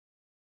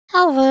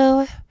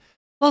Hello,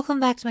 welcome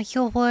back to my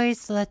Heal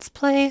Wars Let's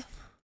Play.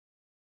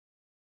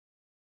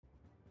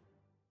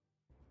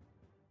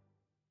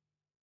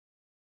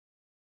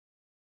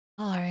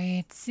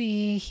 Alright,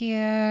 see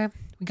here.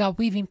 We got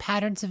Weaving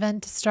Patterns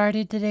event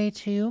started today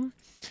too.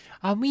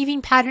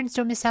 Weaving Patterns,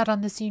 don't miss out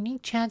on this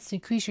unique chance to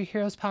increase your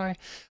hero's power.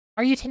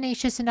 Are you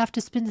tenacious enough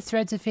to spin the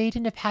threads of fate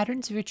into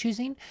patterns of your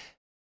choosing?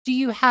 Do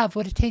you have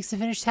what it takes to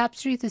finish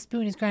Tapestry? This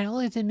boon is granted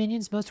only to the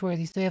minions most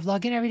worthy. So we have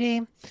login every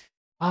day.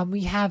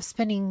 We have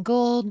spending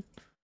gold,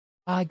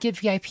 get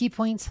VIP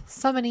points,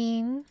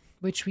 summoning,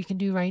 which we can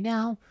do right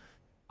now.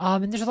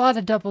 And there's a lot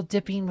of double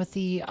dipping with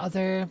the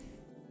other,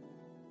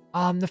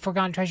 the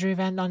Forgotten Treasure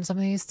event on some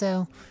of these.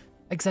 So,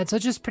 like I said, so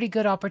it's just pretty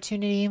good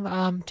opportunity,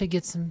 to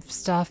get some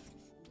stuff.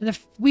 And the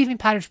Weaving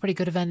Pattern's pretty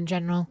good event in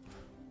general.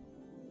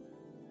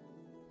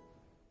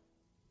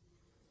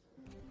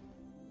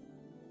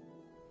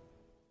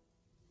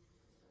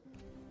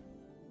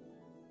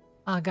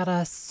 I got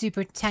a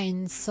Super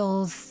Titan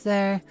Souls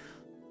there.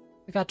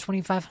 We got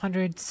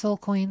 2,500 soul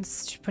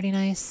coins, pretty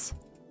nice.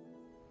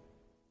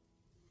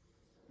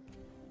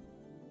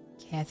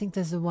 Okay, I think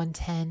this is a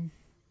 110.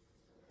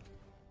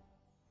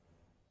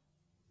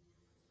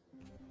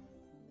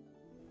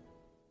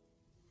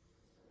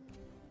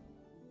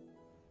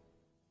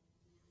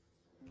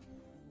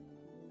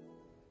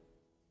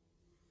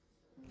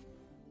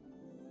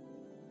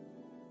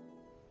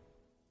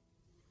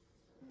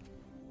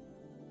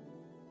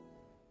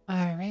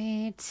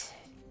 Alright.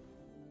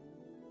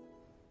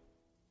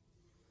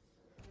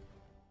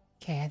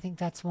 Okay, I think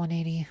that's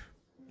 180.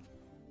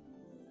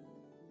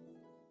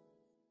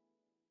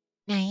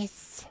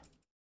 Nice.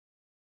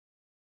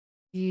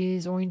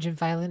 Use orange and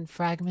violet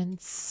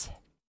fragments.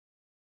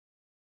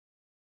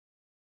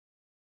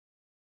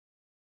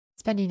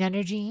 Spending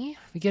energy.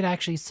 We get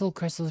actually soul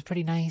crystals,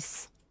 pretty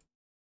nice.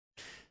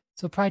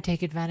 So we'll probably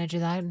take advantage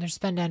of that. And there's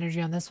spend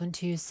energy on this one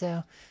too,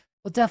 so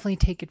we'll definitely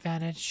take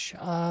advantage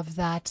of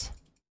that.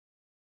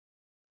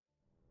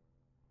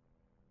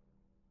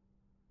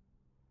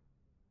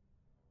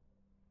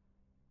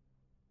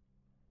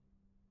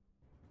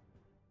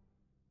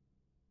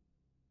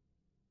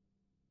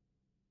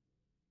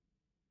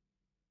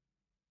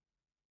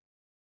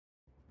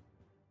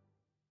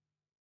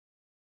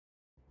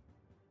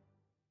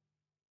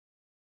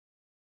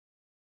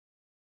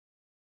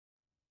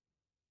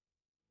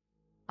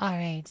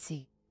 Alright,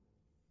 see.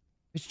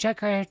 Let's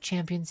check our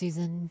champion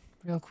season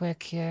real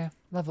quick here.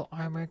 Level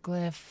armor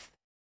glyph.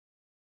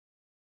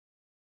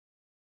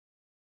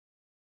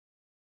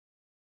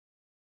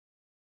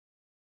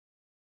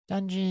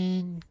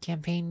 Dungeon,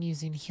 campaign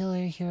using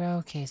healer hero.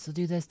 Okay, so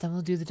do this, then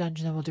we'll do the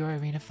dungeon, then we'll do our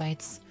arena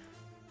fights.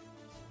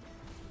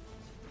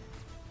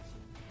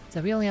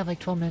 So we only have like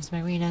 12 minutes in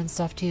my arena and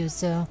stuff too,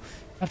 so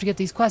we have to get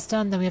these quests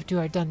done, then we have to do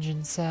our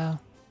dungeon, so.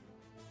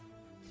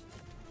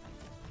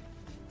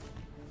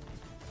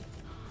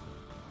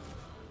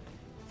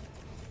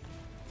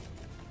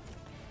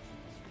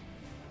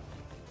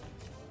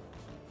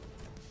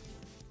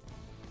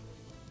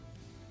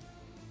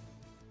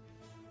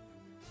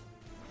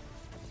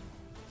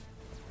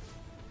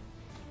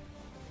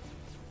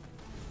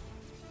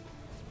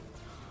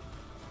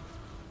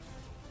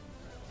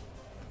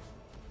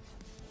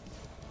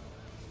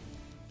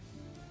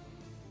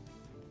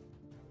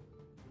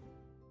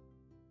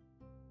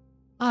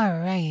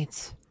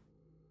 Alright.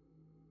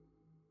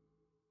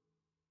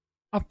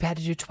 Oh, I had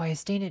to do it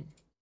twice, dang it.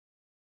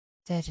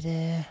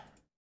 Da-da-da.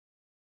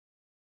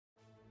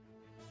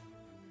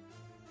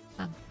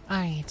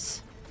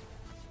 Alright.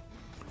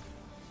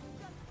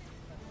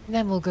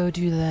 Then we'll go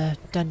do the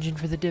dungeon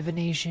for the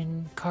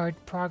divination card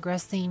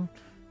progress theme.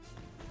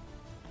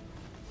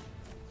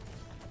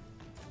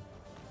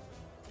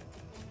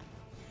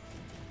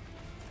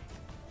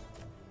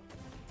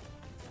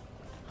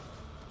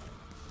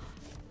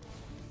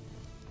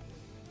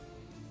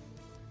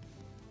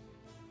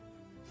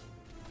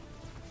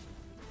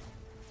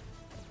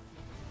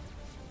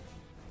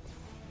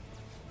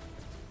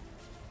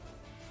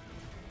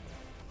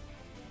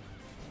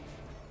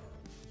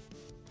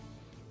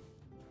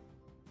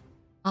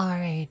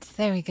 Alright,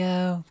 there we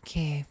go.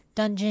 Okay,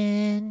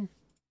 dungeon.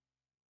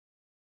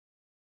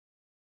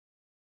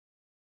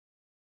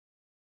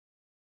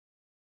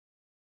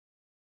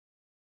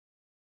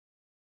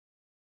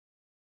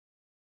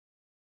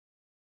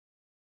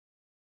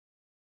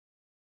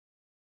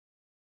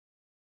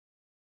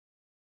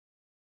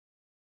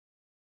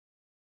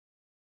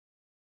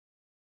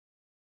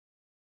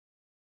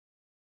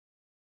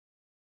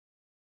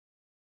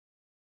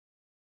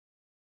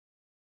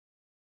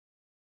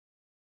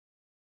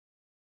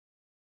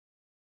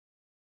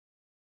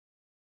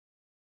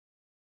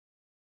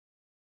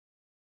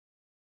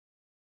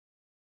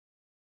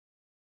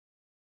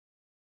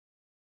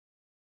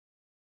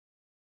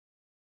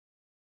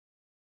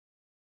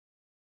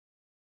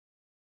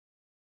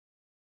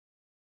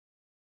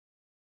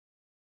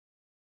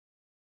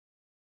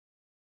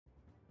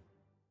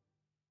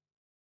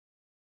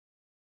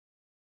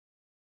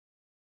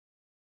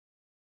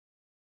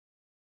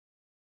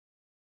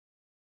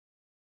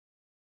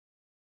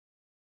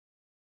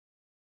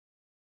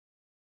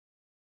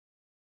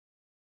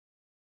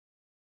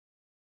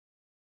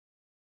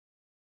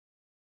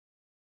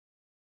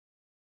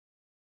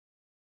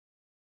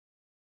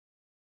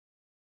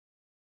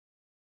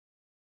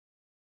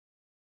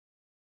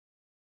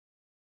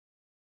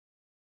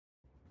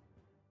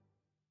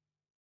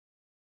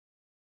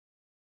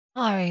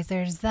 Alright,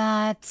 there's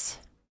that.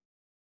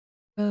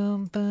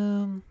 Boom,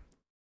 boom.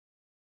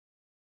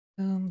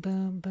 Boom,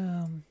 boom,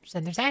 boom.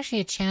 So there's actually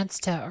a chance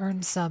to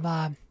earn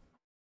some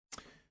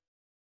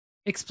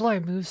explore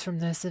moves from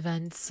this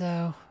event,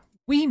 so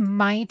we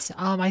might.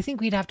 I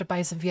think we'd have to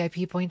buy some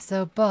VIP points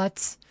though,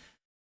 but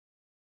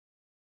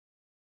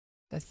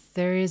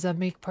there is a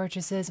make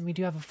purchases and we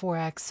do have a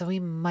 4x, so we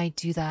might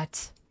do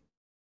that.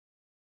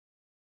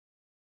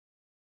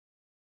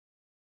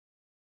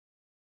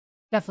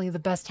 Definitely the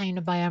best time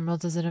to buy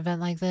emeralds is an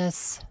event like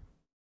this.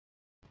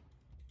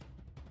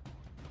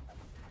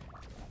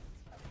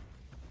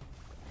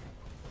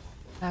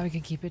 Now we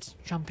can keep it,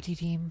 Trumpety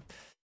team.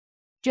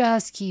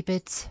 Just keep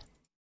it.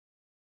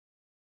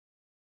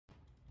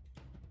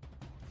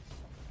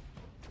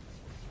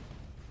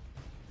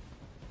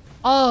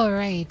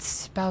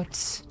 Alright,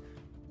 about...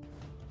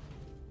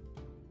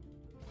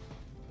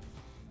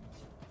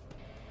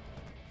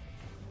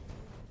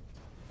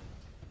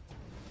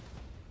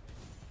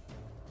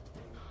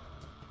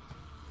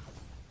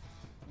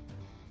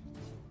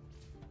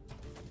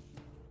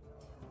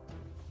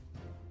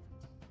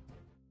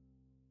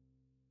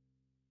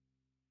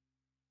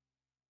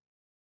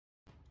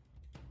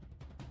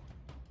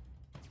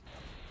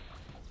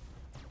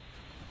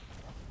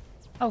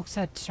 Oh,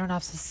 so turn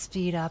off the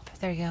speed up.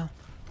 There you go.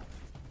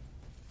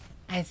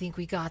 I think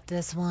we got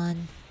this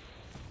one.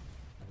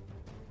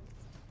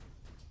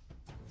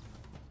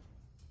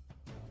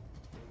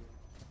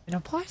 You know,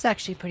 Polar's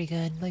actually pretty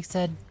good. Like I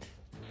said,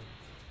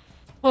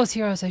 most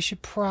heroes I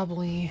should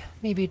probably,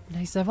 maybe,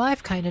 I said, well,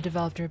 I've kind of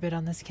developed her a bit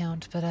on this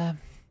count, but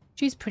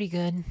she's pretty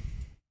good.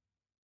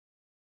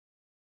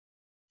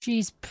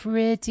 She's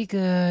pretty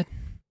good.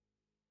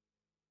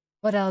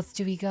 What else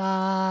do we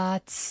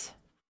got?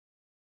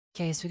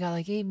 Okay, so we got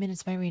like 8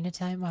 minutes my arena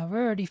time. Wow,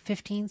 we're already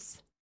 15th.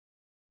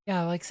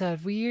 Yeah, like I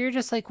said, we're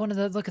just like one of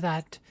the, look at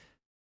that.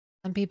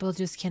 Some people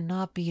just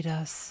cannot beat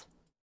us.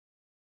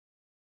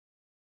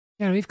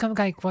 Yeah, we've come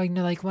like one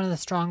of the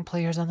strong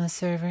players on this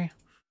server.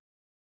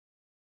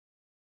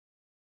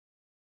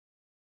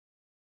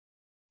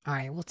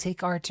 Alright, we'll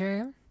take our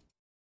turn.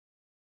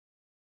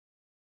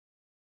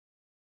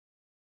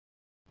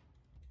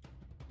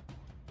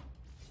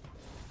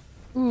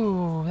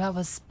 Ooh, that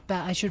was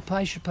bad. I should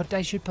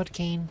put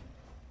Kane.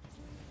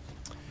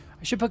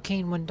 I should put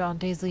Kane when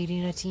Dante's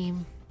leading a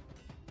team.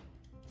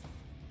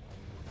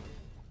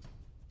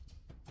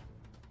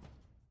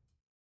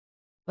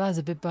 That was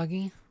a bit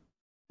buggy.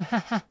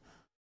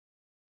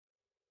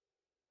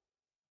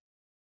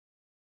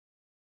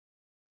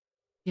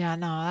 Yeah,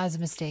 no, that was a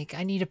mistake.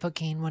 I need to put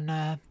Kane when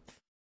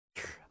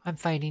I'm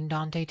fighting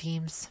Dante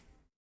teams.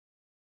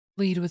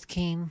 Lead with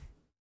Kane.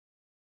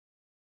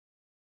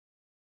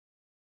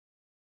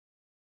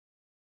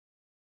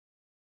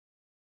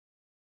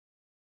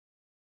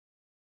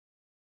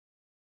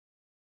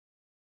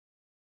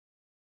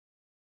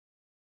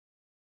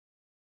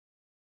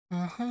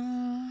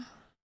 Uh-huh.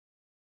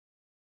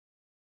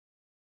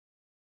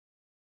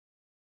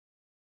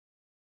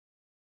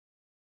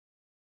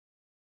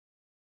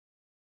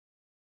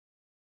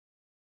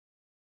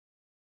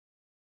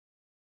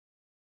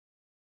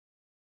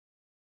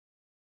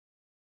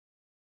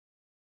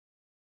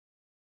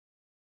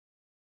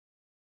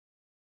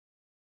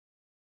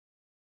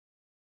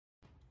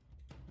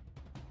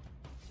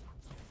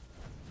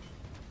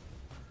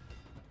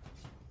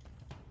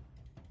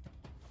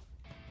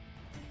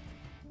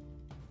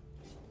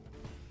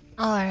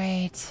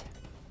 Alright.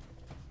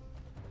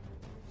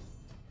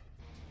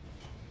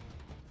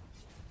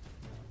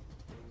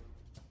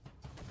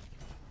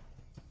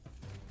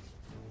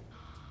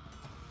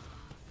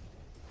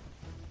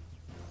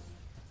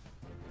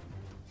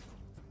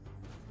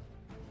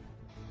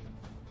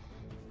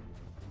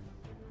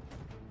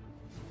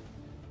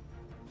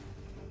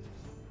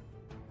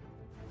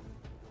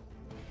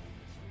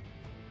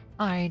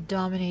 Alright,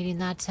 dominating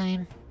that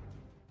time.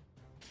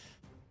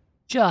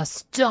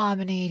 Just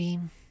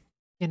dominating.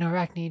 You know,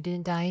 Arachne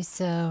didn't die,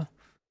 so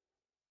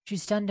she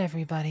stunned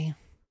everybody.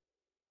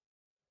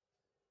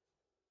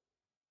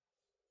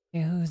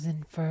 Okay, who's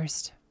in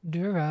first?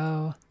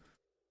 Duro.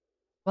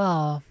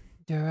 Well,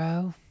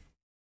 Duro.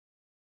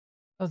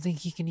 I don't think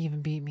he can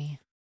even beat me.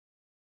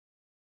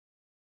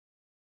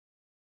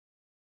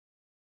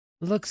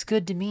 Looks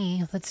good to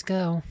me. Let's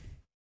go.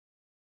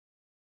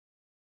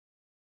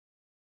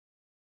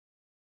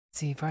 Let's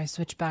see if I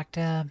switch back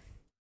to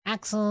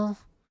Axel.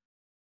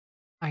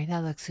 Alright,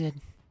 that looks good.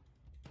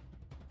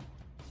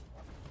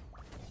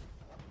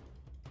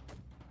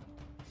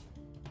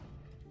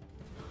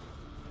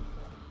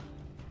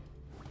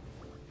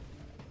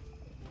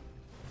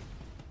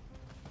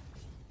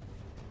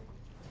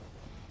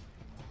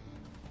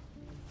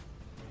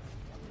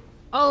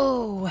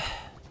 Oh!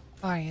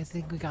 Alright, I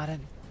think we got it.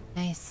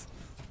 Nice.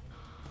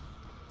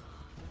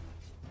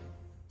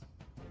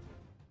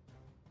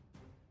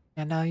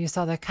 And now you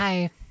saw the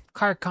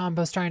Kark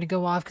combo starting to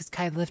go off because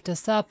Kai lifted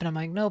us up, and I'm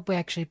like, nope, we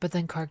actually, but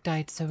then Kark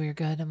died, so we were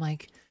good. I'm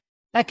like,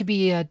 that could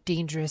be a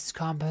dangerous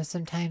combo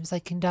sometimes.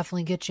 Like, can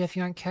definitely get you if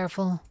you aren't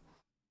careful.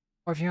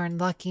 Or if you're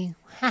unlucky.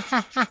 Ha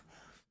ha ha!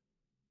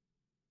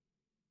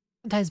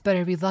 Sometimes better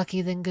to be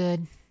lucky than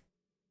good.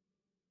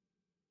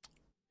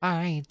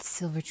 Alright,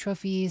 silver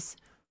trophies.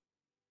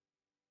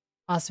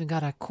 Also, we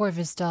got a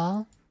Corvus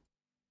doll.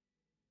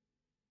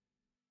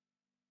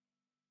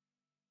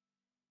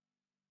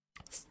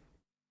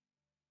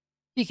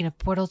 Speaking of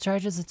portal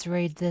charges, let's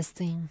raid this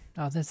thing.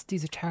 Oh,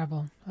 these are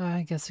terrible.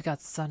 I guess we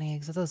got sun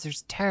eggs. Those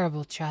are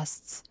terrible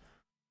chests.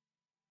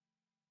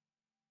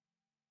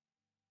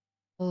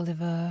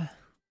 Oliva.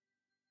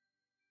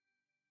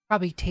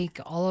 Probably take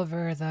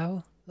Oliver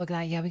though. Look at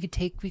that. Yeah,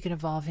 we could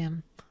evolve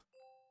him.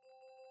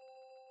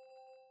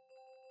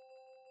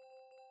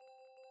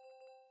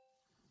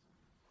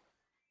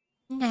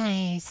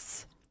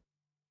 Nice.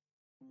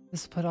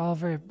 Let's put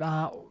Oliver,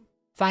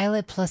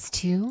 Violet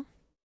 +2.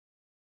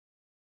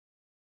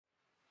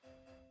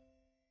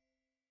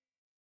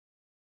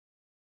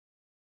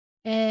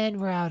 And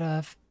we're out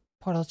of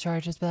portal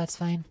charges, but that's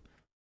fine.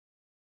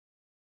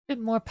 A bit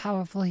more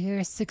powerful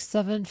here. 6,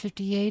 7,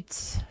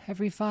 58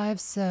 every 5,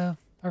 so,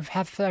 or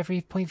half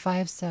every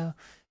 0.5, so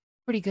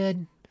pretty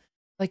good.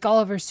 Like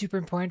Oliver's super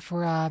important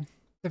for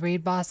the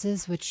raid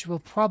bosses, which we'll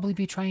probably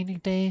be trying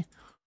today.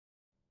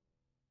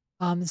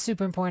 It's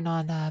super important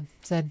on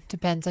said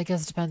depends. I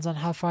guess it depends on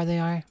how far they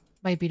are.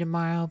 Might be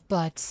tomorrow,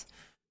 but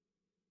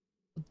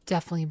we'll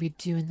definitely be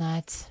doing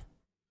that.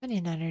 I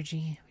need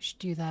energy. We should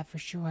do that for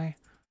sure.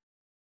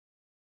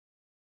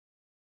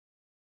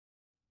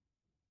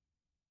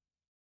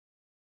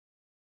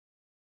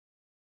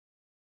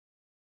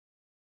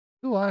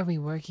 Who are we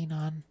working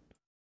on?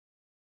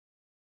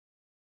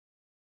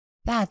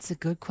 That's a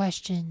good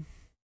question.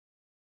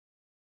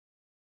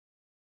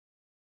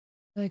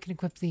 I can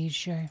equip these,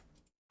 sure.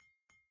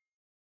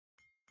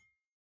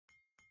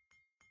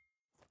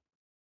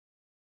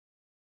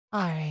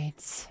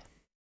 Alright.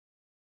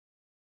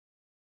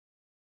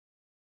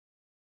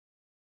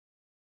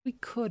 We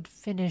could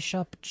finish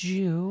up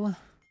Jew.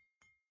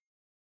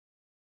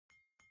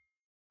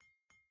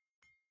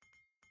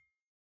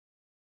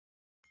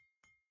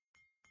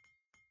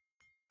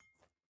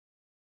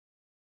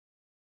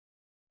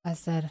 I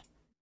said,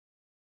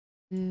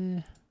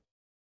 in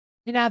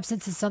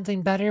absence of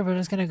something better, we're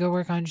just gonna go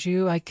work on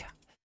Jew. Like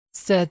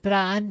said, but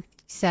I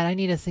said I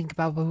need to think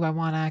about who I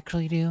want to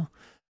actually do.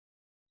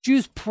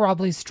 Jew's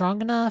probably strong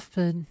enough,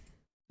 but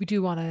we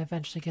do want to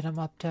eventually get him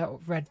up to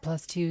red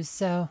 +2,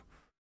 so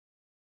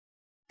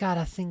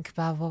gotta think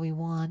about what we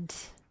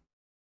want.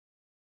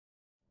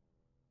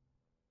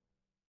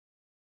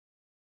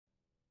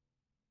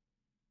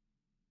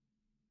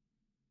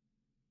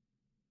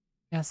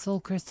 Yeah,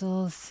 soul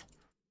crystals.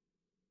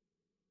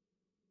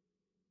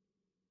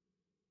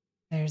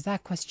 There's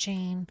that quest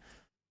chain.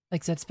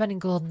 Like I said, spending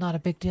gold, not a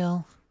big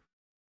deal.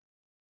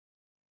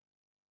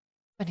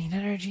 Spending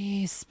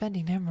energy,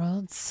 spending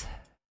emeralds.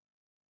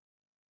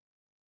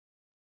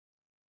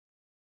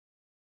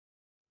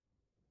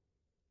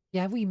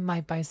 Yeah, we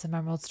might buy some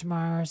emeralds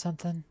tomorrow or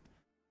something.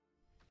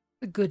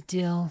 A good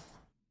deal.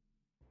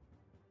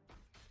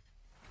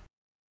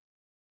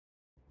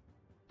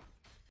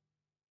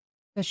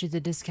 Especially the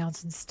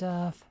discounts and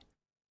stuff.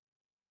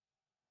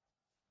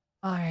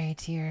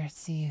 Alright, here, let's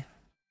see.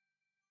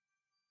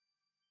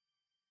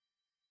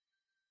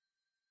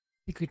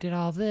 I think we did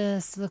all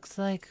this, looks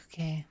like.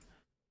 Okay.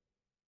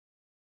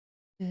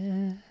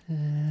 You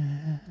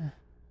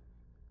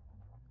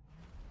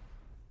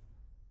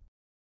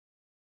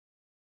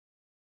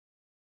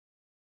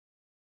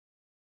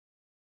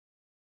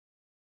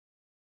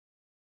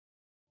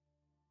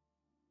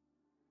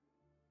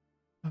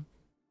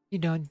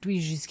don't, we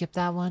usually skip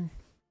that one.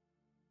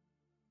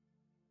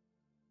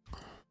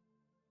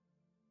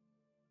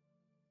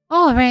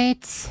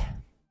 Alright.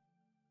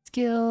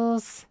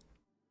 Skills.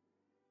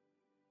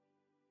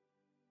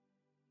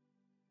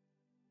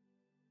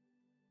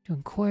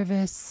 Doing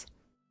Corvus.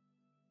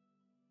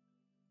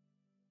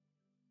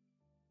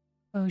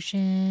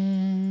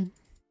 Potion.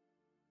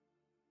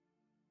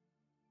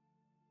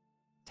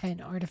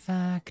 Titan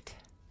artifact.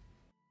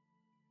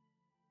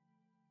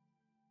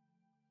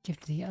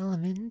 Gift of the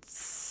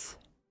elements.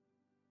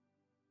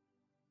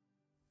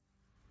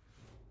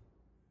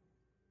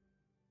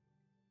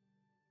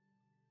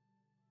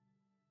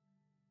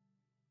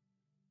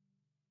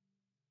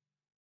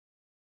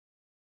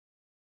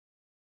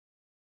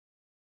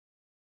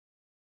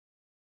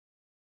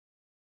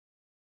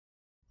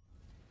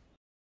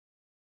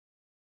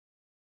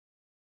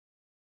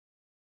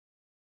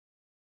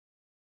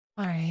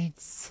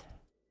 Alright.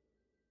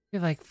 We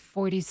have like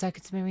 40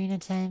 seconds marina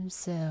time,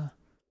 so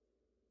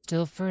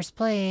still first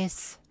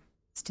place.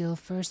 Still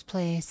first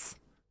place.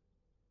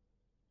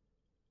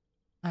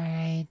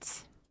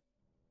 Alright.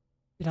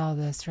 Did all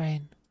this,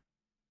 right?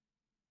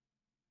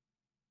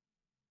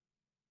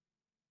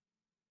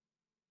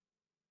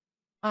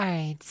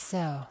 Alright,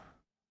 so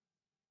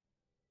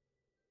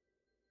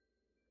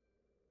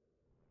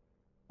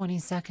 20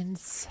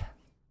 seconds.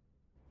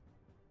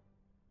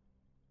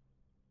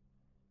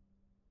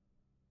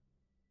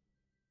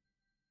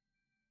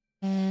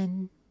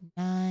 10,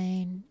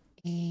 9,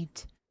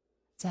 8,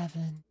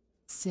 7,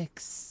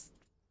 6,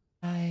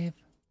 5,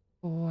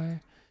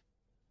 4,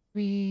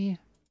 3,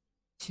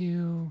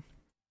 2,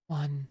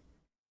 1.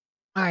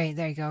 Alright,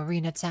 there you go.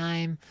 Arena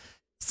time.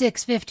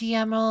 650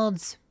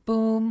 emeralds.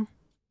 Boom.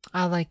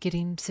 I like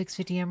getting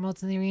 650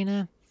 emeralds in the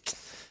arena.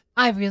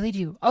 I really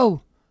do.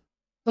 Oh!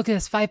 Look at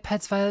this. 5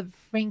 pets, Violet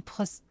rank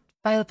plus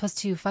Violet plus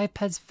 2. 5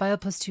 pets,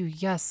 Violet plus 2.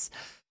 Yes.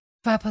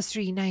 5 plus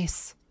 3.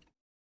 Nice.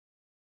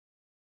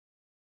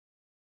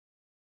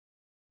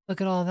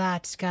 Look at all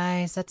that,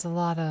 guys. That's a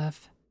lot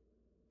of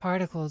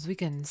particles. We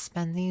can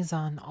spend these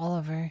on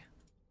Oliver.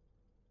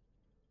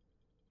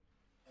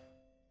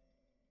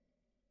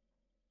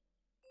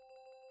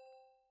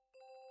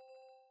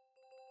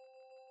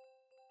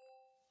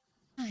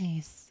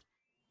 Nice.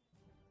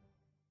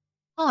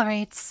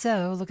 Alright,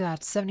 so look at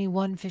that.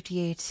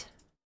 71.58.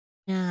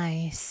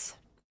 Nice.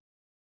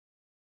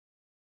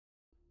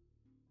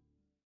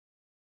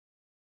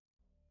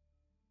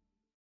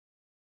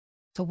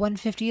 So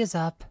 150 is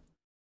up.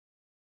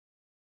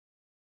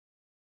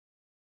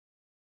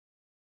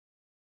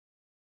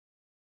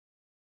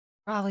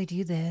 Probably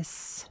do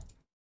this.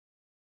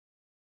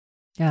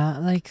 Yeah,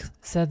 like I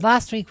said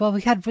last week, well,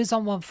 we was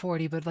on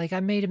 140, but like I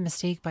made a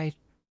mistake by,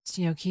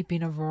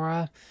 keeping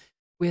Aurora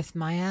with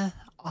Maya.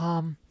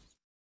 Da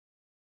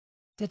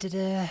da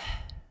da.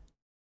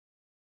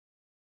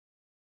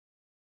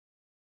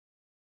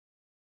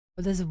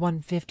 But this is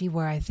 150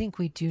 where I think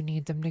we do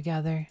need them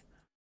together.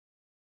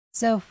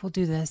 So we'll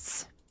do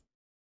this.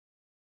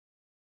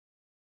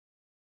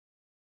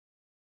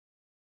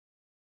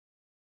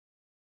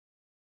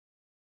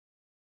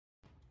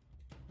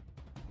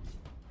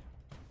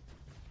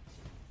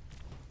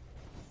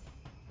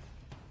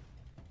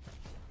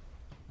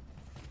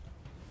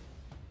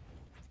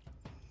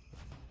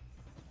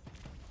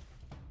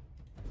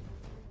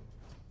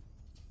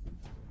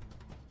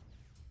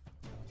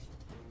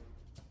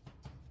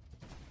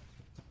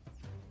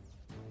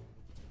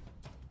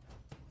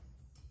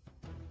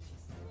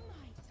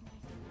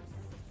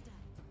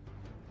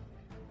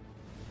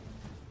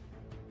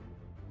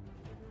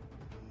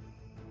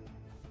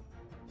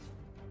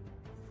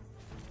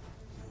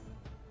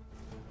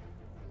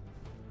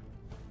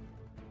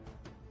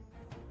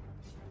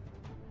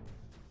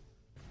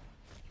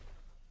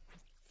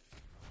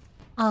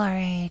 All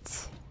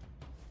right.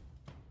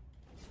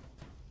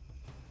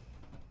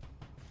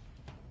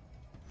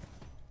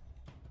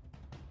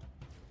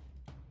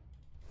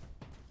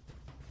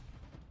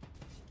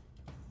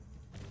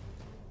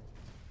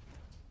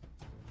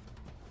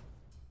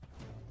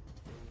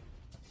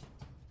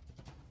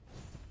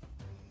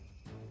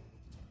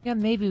 Yeah,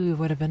 maybe we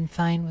would have been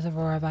fine with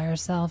Aurora by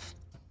herself.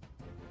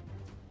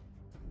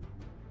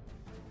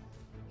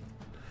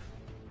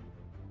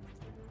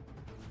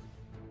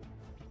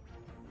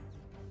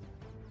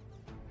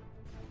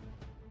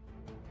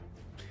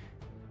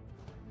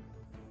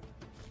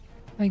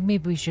 Like,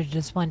 maybe we should have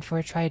just went for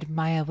a tried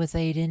Maya with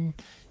Aiden.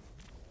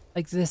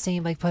 Like, the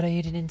same, like, put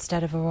Aiden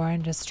instead of Aurora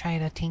and just try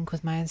to tank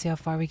with Maya and see how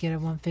far we get at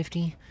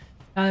 150.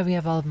 Now that we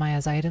have all of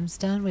Maya's items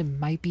done, we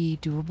might be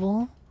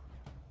doable.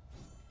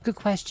 Good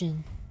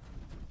question.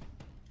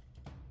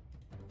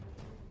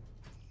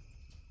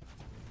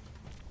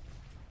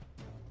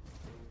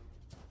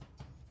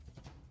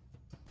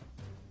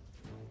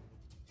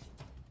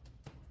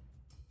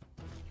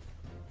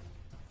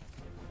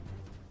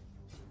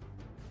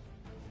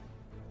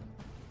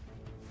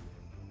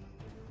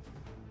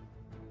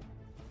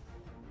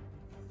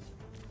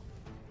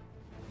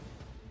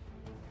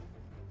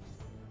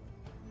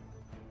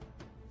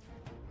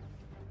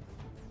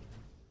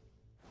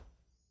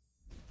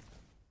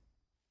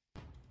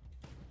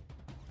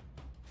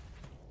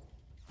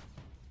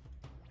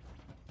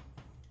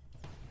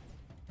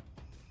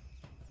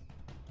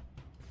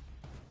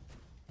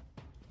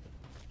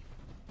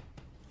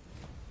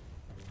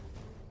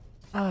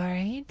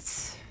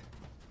 Alright.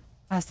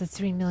 Past the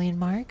 3 million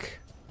mark.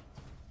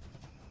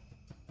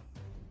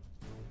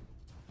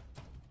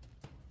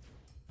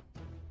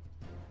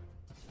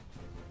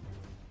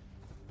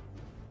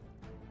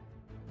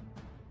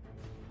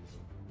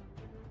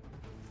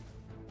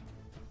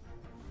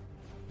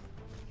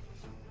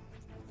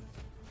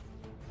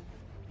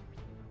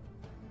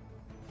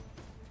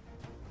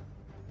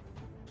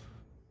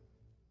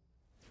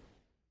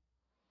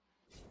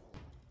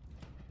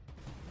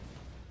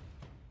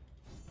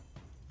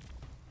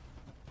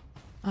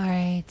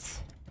 Alright.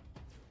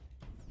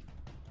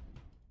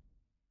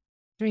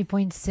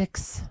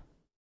 3.6.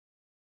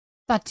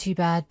 Not too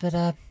bad,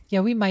 but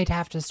yeah, we might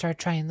have to start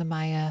trying the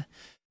Maya,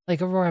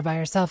 like Aurora by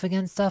herself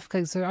against stuff,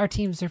 because our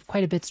teams are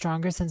quite a bit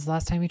stronger since the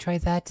last time we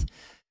tried that.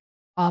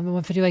 At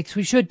 150, like, so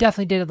we should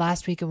definitely did it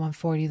last week at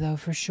 140 though,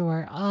 for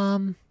sure.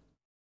 Let's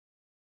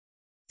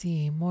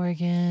see,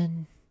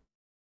 Morgan.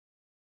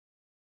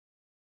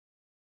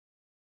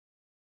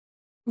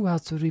 Who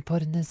else would we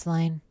put in this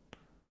line?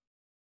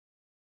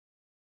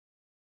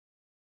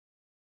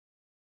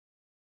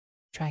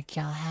 Try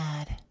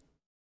Galahad.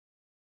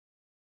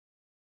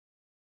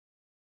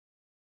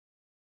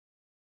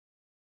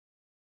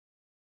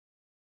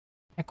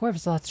 Yeah,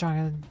 Corv's a lot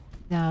stronger than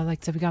now.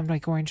 Like, so we got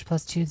like orange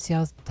plus 2 to see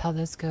how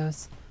this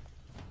goes.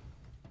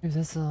 Maybe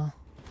this will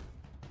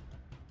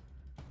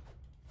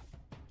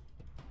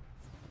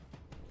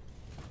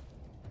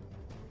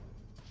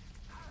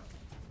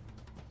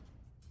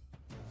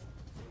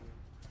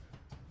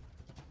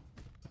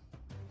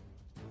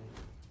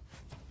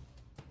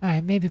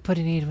Alright, maybe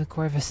putting Aiden with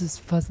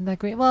Corvus wasn't that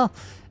great. Well,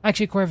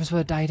 actually Corvus would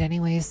have died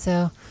anyways,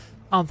 so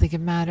I don't think it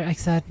mattered. Like I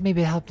said,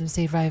 maybe it helped him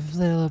survive a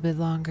little bit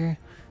longer.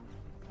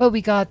 But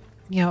we got,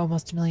 you know,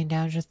 almost 1,000,000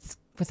 damage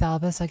with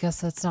Albus. I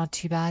guess that's not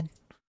too bad.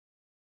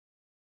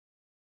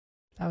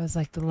 That was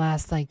like the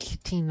last like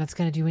team that's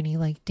gonna do any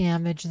like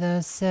damage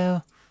though,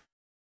 so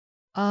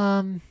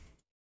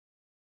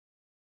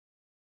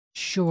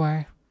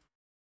sure.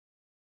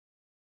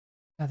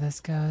 How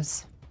this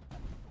goes.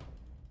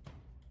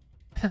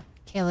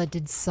 Kayla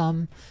did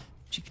some.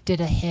 She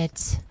did a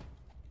hit.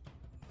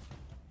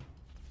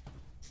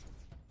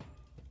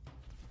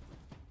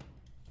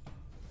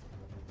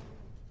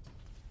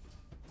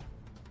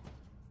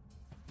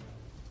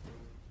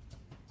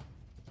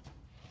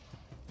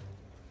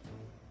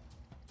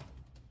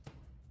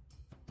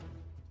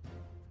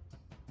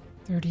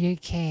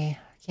 $38K.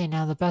 Okay,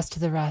 now the best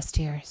of the rest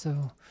here.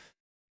 So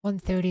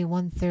 130,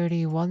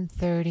 130,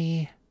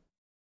 130.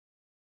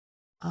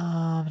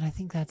 And I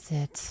think that's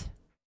it.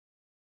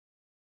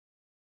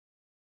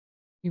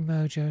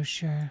 Mojo,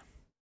 sure.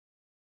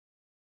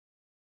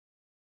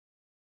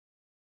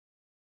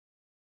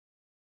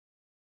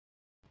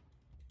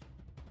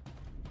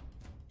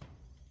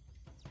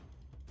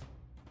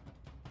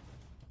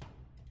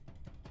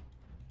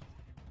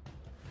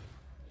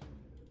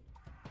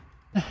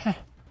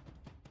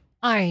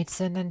 Alright,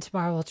 so then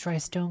tomorrow we'll try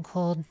Stone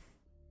Cold.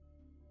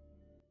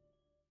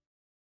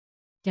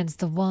 Against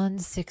the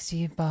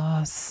 160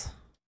 boss. At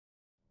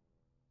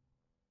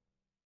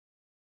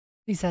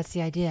least that's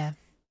the idea.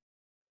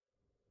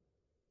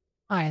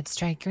 Alright, let's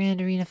try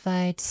Grand Arena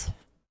fight.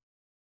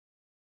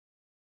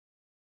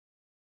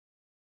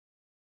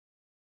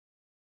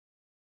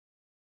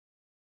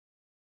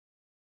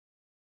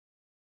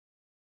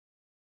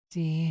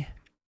 See.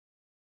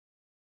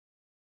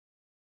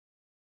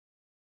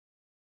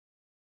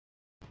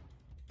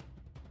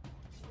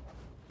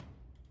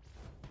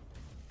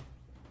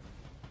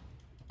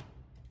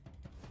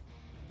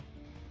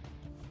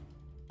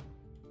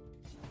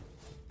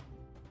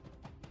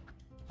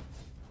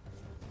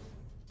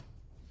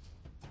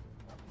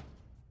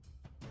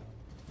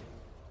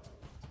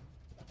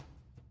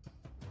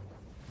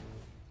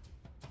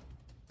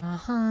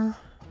 Uh-huh.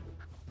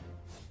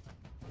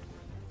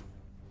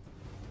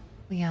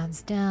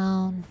 Leon's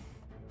down.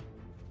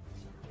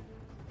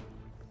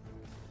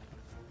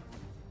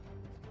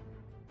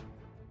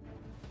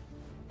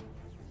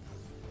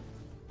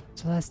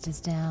 Celeste is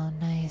down.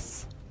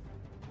 Nice.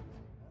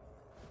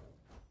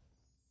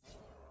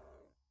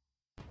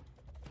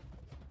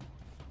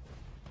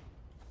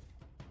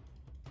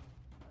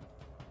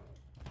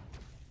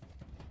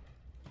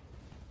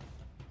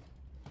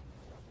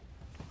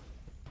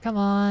 Come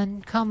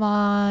on, come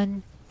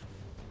on.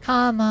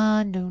 Come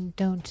on, don't.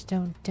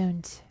 Come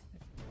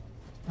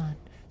on.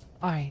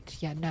 Alright,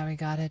 yeah, now we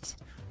got it.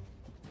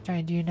 Try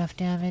and do enough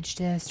damage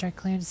to start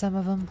clearing some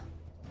of them.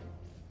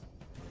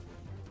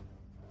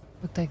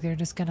 Looked like they're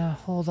just gonna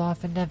hold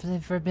off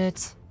indefinitely for a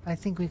bit. I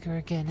think we were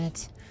getting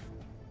it.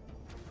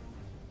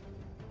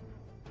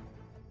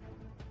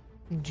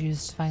 I think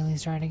Drew's finally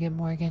starting to get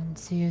Morgan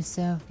too,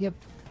 so yep.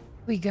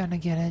 We gonna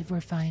get it,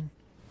 we're fine.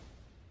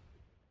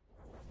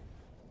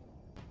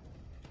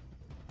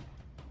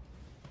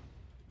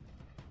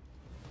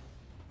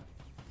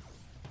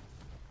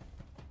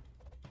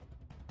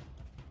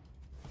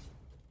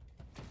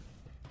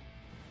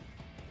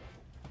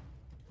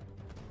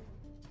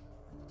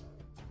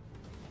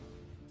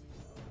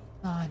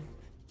 Come on.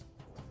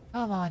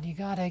 Come on, you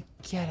gotta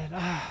get it.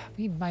 Ah,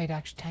 we might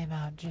actually time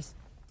out, just...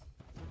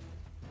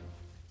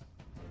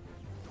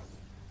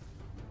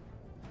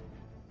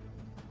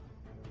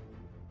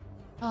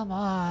 Come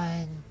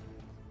on.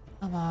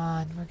 Come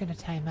on, we're gonna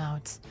time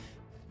out.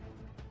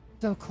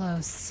 So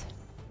close.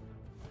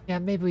 Yeah,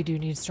 maybe we do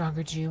need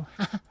stronger Jew.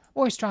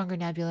 Or stronger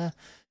Nebula.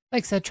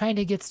 Like I said, trying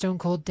to get Stone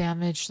Cold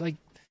damage, like,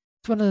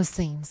 it's one of those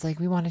things. Like,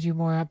 we want to do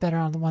more, better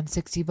on the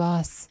 160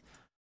 boss.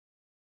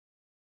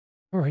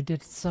 Or I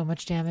did so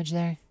much damage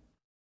there.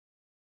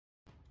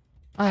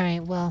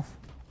 Alright, well.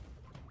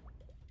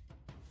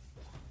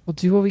 We'll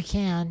do what we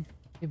can.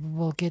 Maybe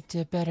we'll get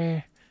to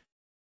better.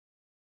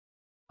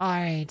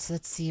 Alright, so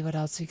let's see what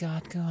else we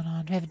got going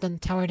on. We haven't done the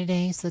tower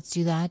today, so let's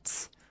do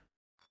that.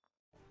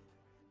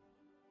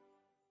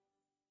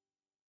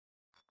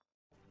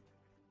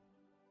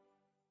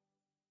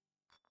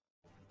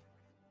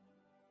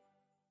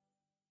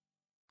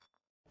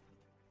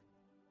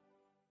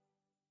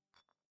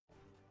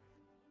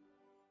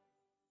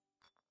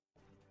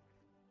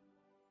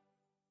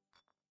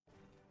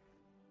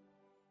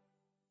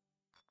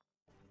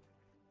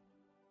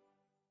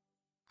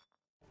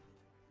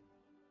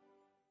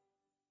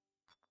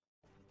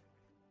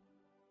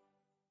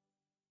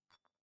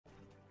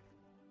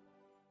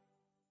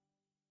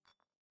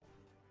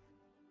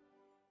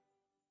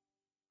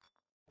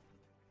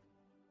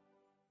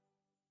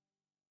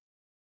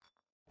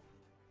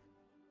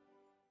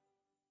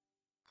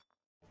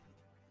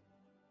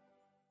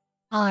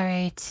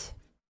 Alright.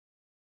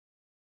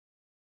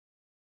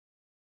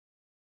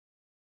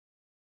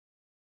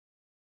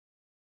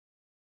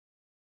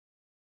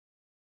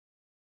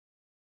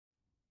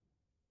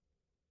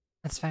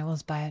 That's fine, we'll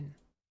just buy it.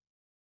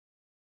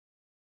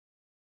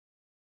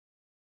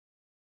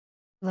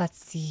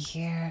 Let's see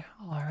here.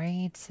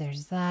 Alright,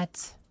 there's that.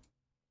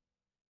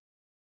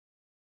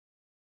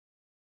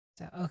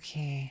 So,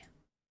 okay.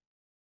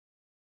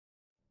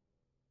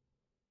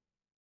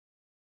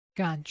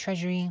 Got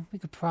treasury. We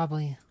could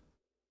probably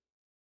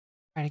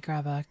try to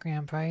grab a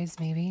grand prize,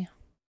 maybe.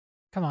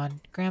 Come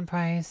on, grand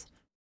prize.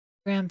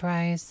 Grand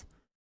prize.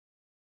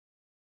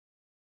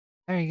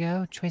 There you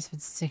go. Choice of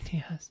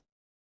insignias.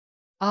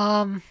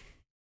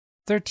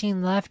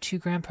 13 left, 2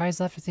 grand prize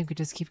left. I think we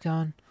just keep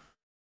going.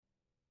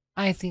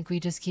 I think we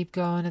just keep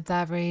going at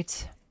that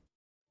rate.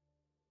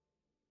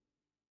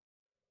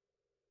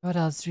 What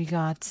else we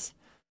got?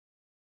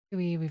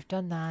 We've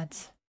done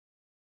that.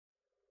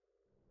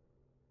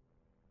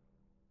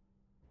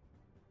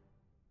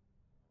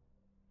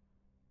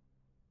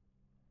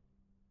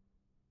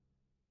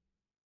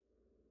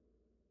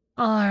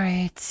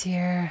 Alright,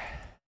 here.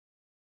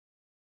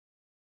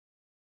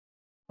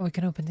 Oh, we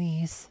can open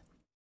these.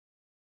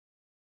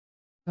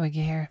 What do we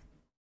get here?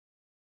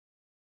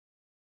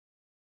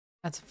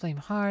 Got some flame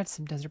hearts,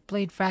 some desert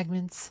blade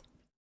fragments.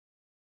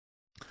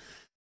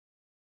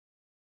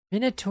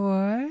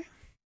 Minotaur.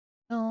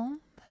 Oh.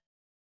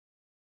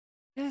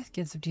 Yeah,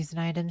 get some decent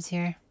items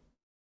here.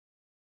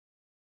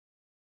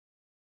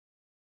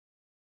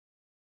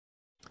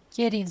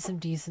 Getting some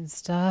decent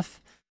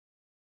stuff.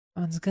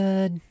 Sounds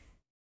good.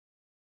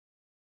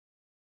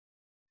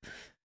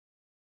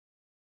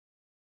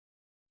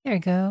 There we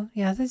go.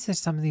 Yeah, these are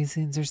some of these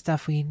things are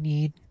stuff we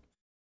need.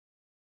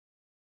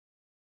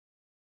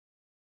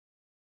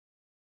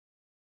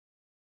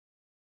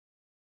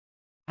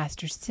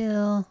 Faster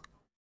still.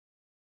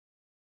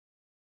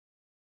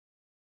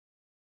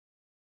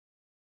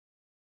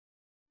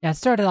 Yeah, it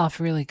started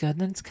off really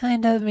good. And it's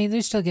kind of, I mean,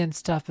 they're still getting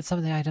stuff, but some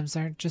of the items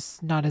are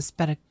just not as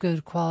better,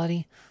 good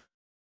quality.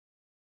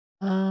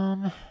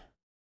 Okay,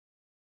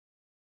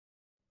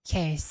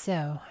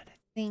 so I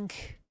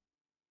think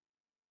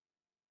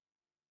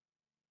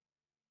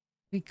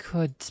we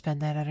could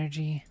spend that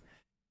energy.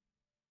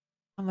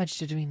 How much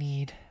did we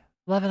need?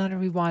 1100.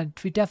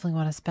 We definitely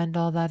want to spend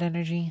all that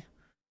energy.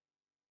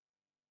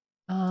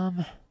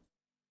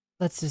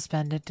 Let's just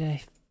spend it to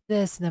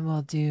this, and then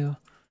we'll do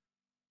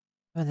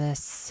for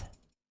this.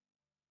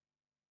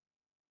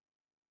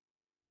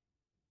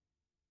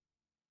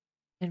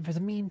 And for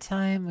the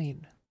meantime,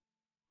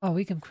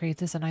 we can create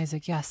this on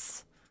Isaac,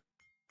 yes.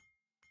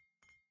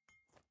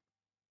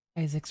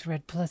 Isaac's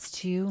red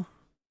 +2.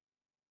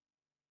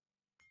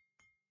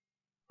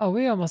 Oh,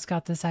 we almost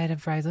got this item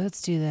for Isaac.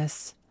 Let's do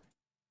this.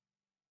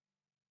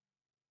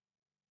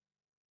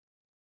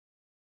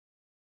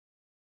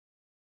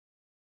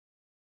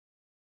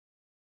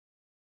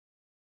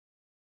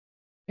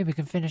 Maybe we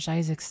can finish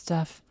Isaac's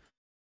stuff.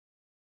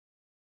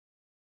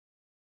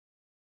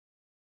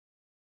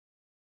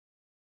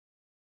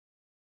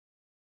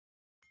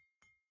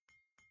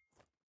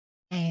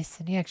 Nice,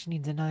 and he actually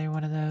needs another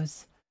one of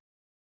those.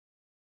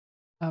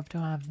 Oh,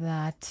 don't have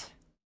that.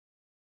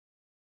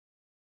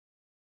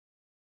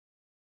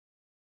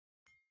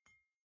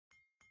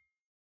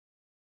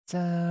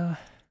 So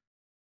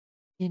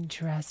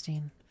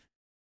interesting.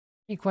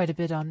 Need quite a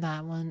bit on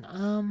that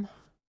one.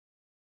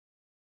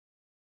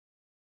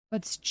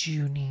 What's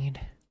Jew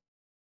need?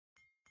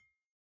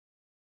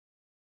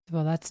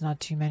 Well, that's not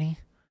too many.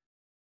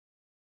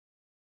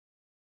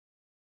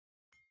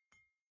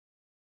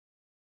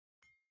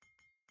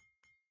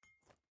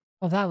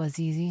 Well, that was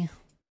easy.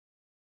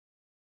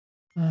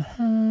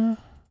 I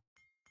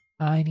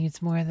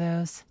need more of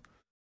those.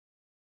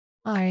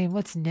 Alright,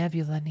 what's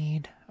Nebula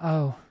need?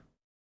 Oh.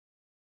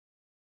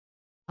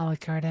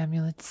 Alucard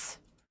amulets.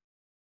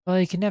 Well,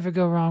 you can never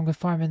go wrong with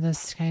farming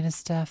this kind of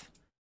stuff.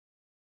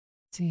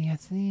 Let's see, I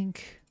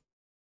think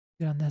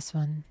good on this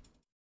one.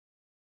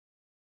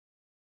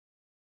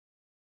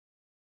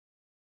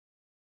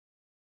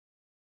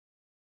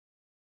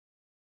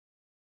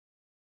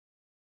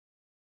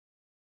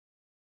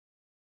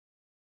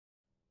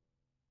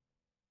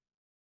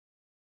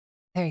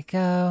 There you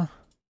go.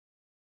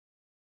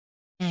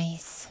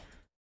 Nice.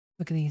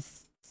 Look at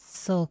these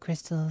soul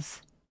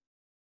crystals.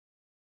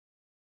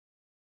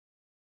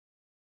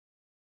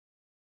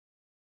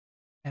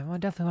 I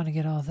definitely want to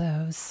get all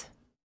those.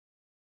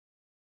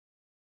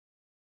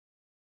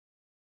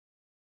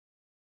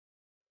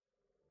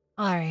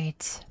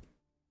 Alright.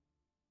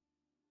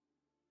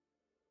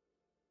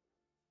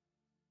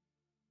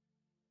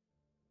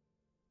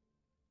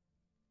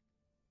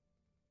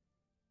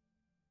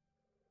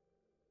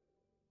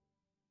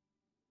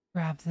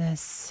 Grab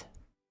this.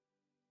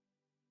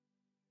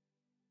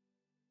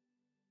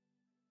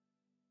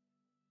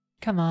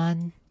 Come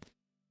on.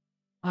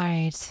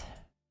 Alright.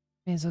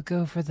 May as well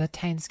go for the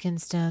Titan Skin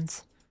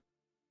Stones.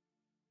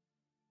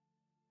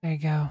 There you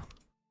go.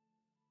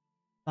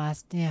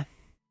 Yeah.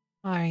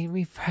 Alright,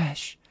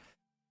 refresh.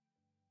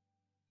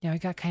 Yeah, we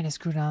got kind of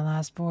screwed on the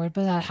last board,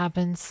 but that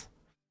happens.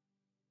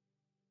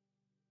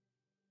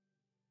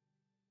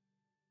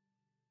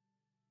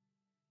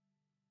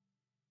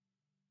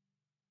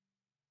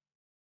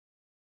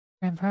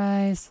 Grand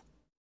prize?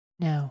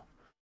 No.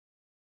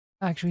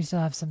 Actually, we still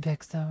have some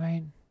picks though,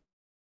 right?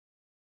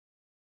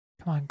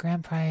 Come on,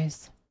 grand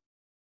prize.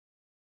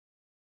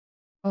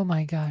 Oh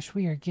my gosh,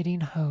 we are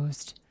getting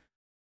hosed.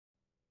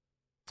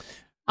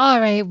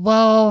 Alright,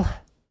 well,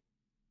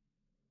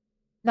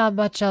 not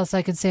much else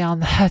I can say on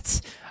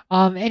that.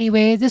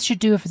 Anyway, this should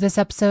do it for this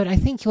episode. I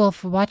thank you all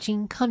for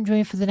watching. Come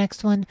join for the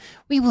next one.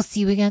 We will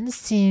see you again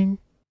soon.